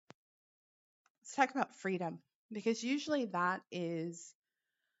let's talk about freedom, because usually that is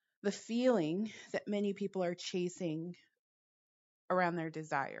the feeling that many people are chasing around their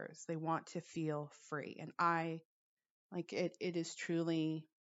desires. They want to feel free. And I like it is truly,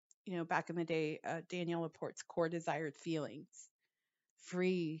 back in the day, Daniel Laporte's core desired feelings.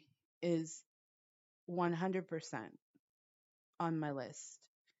 Free is 100% on my list.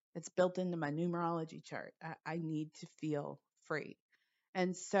 It's built into my numerology chart. I need to feel free.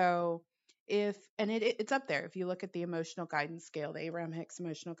 And so, it's up there. If you look at the emotional guidance scale, the Abraham Hicks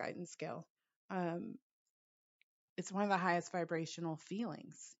emotional guidance scale, um, it's one of the highest vibrational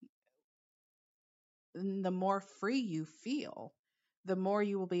feelings. And the more free you feel, the more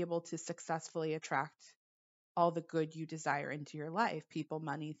you will be able to successfully attract all the good you desire into your life: people,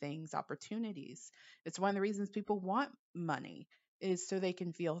 money, things, opportunities. It's one of the reasons people want money, is so they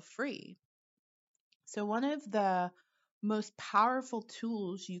can feel free. So, one of the most powerful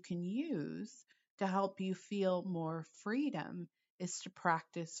tools you can use to help you feel more freedom is to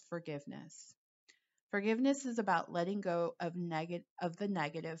practice forgiveness. Forgiveness is about letting go of the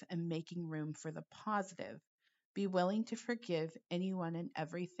negative and making room for the positive. Be willing to forgive anyone and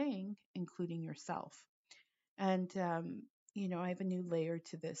everything, including yourself. And I have a new layer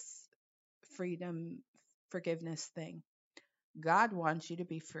to this freedom forgiveness thing. God wants you to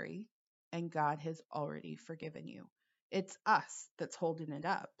be free, and God has already forgiven you. It's us that's holding it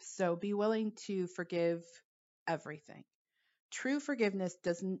up. So be willing to forgive everything. True forgiveness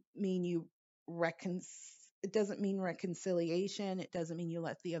doesn't mean recon it doesn't mean reconciliation. It doesn't mean you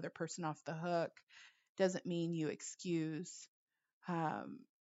let the other person off the hook. It doesn't mean you excuse um,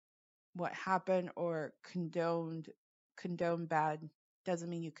 what happened or condone bad. Doesn't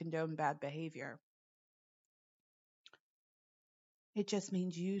mean you condone bad behavior. It just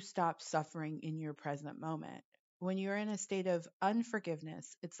means you stop suffering in your present moment. When you're in a state of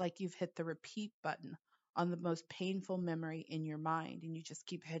unforgiveness, it's like you've hit the repeat button on the most painful memory in your mind, and you just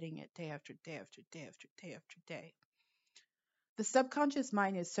keep hitting it day after day after day after day after day. The subconscious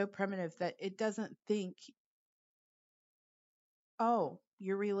mind is so primitive that it doesn't think, oh,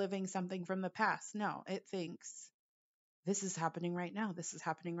 you're reliving something from the past. No, it thinks, this is happening right now. This is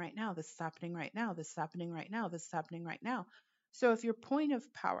happening right now. This is happening right now. This is happening right now. This is happening right now. So if your point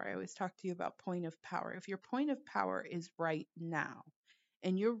of power, I always talk to you about point of power. If your point of power is right now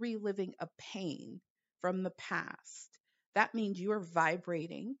and you're reliving a pain from the past, that means you are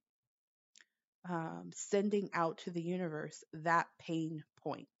vibrating, sending out to the universe that pain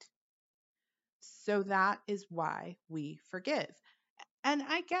point. So that is why we forgive. And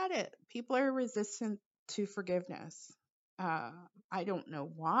I get it. People are resistant to forgiveness. Uh, I don't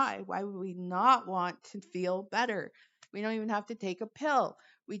know why. Why would we not want to feel better? We don't even have to take a pill.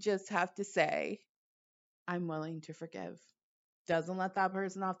 We just have to say, I'm willing to forgive. Doesn't let that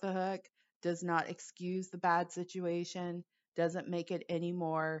person off the hook, does not excuse the bad situation, doesn't make it any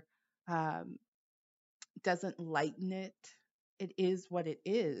more, um, doesn't lighten it. It is what it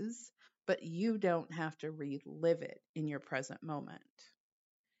is, but you don't have to relive it in your present moment.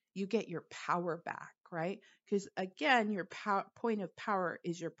 You get your power back, right? Because again, your point of power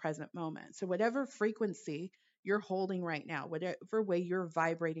is your present moment. So, whatever frequency you're holding right now, whatever way you're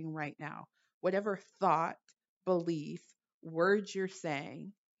vibrating right now, whatever thought, belief, words you're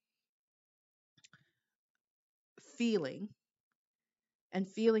saying, feeling, and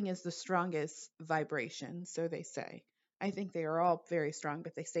feeling is the strongest vibration, so they say. I think they are all very strong,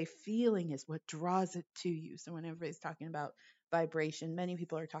 but they say feeling is what draws it to you. So when everybody's talking about vibration, many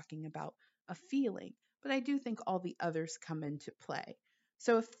people are talking about a feeling, but I do think all the others come into play.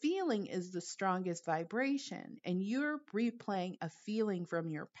 So if feeling is the strongest vibration and you're replaying a feeling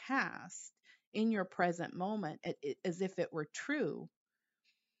from your past in your present moment as if it were true,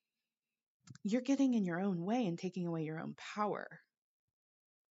 you're getting in your own way and taking away your own power.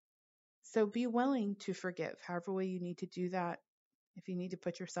 So be willing to forgive, however way you need to do that. If you need to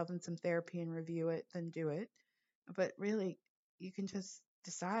put yourself in some therapy and review it, then do it. But really, you can just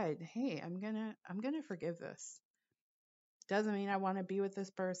decide, hey, I'm gonna forgive this. Doesn't mean I want to be with this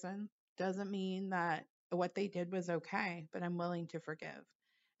person. Doesn't mean that what they did was okay, but I'm willing to forgive.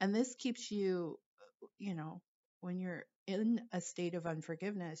 And this keeps you, you know, when you're in a state of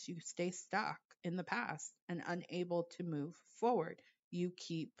unforgiveness, you stay stuck in the past and unable to move forward. You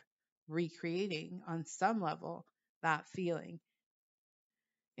keep recreating on some level that feeling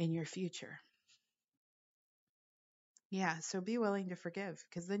in your future. Yeah, so be willing to forgive,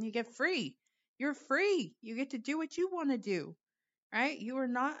 because then you get free. You're free. You get to do what you want to do, right? You were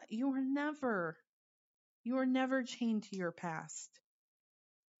never chained to your past.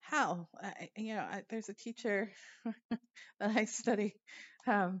 How? There's a teacher that I study.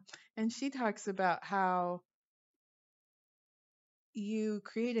 Um, and she talks about how you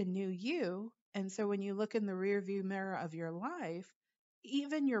create a new you. And so when you look in the rear view mirror of your life,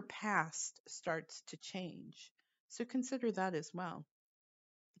 even your past starts to change. So consider that as well,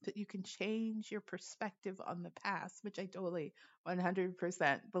 that you can change your perspective on the past, which I totally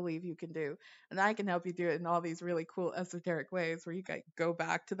 100% believe you can do. And I can help you do it in all these really cool esoteric ways where you can go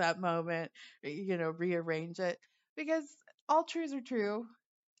back to that moment, rearrange it, because all truths are true.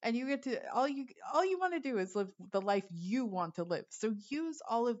 And you get to all you want to do is live the life you want to live. So use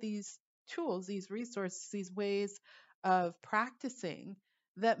all of these tools, these resources, these ways of practicing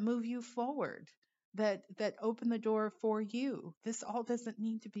that move you forward, that open the door for you. This all doesn't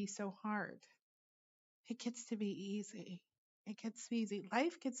need to be so hard. It gets to be easy. It gets to be easy.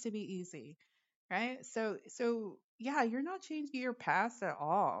 Life gets to be easy, right? So yeah, you're not changing your past at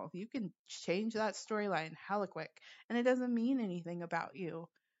all. You can change that storyline hella quick, and it doesn't mean anything about you,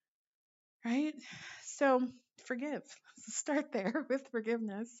 right? So forgive. Start there with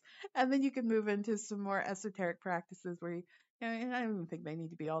forgiveness, and then you can move into some more esoteric practices where and I don't even think they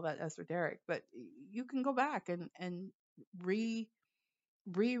need to be all that esoteric, but you can go back and re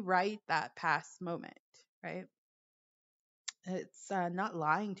rewrite that past moment, right? It's not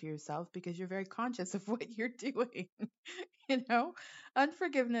lying to yourself because you're very conscious of what you're doing. you know,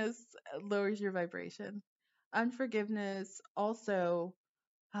 unforgiveness lowers your vibration. Unforgiveness also,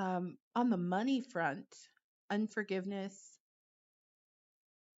 on the money front, unforgiveness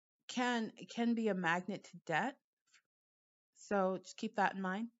can be a magnet to debt. So just keep that in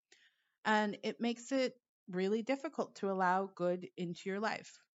mind. And it makes it really difficult to allow good into your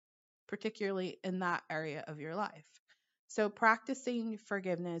life, particularly in that area of your life. So practicing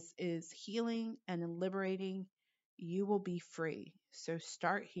forgiveness is healing and liberating. You will be free. So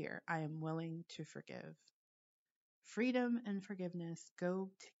start here. I am willing to forgive. Freedom and forgiveness go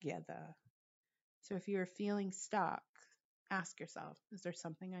together. So if you're feeling stuck, ask yourself, is there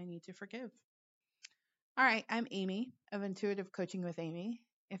something I need to forgive? All right, I'm Amy of Intuitive Coaching with Amy.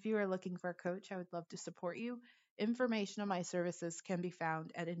 If you are looking for a coach, I would love to support you. Information on my services can be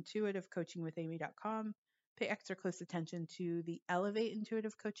found at intuitivecoachingwithamy.com. Pay extra close attention to the Elevate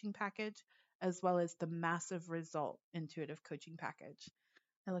Intuitive Coaching Package as well as the Massive Result Intuitive Coaching Package.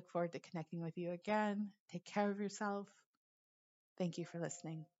 I look forward to connecting with you again. Take care of yourself. Thank you for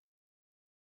listening.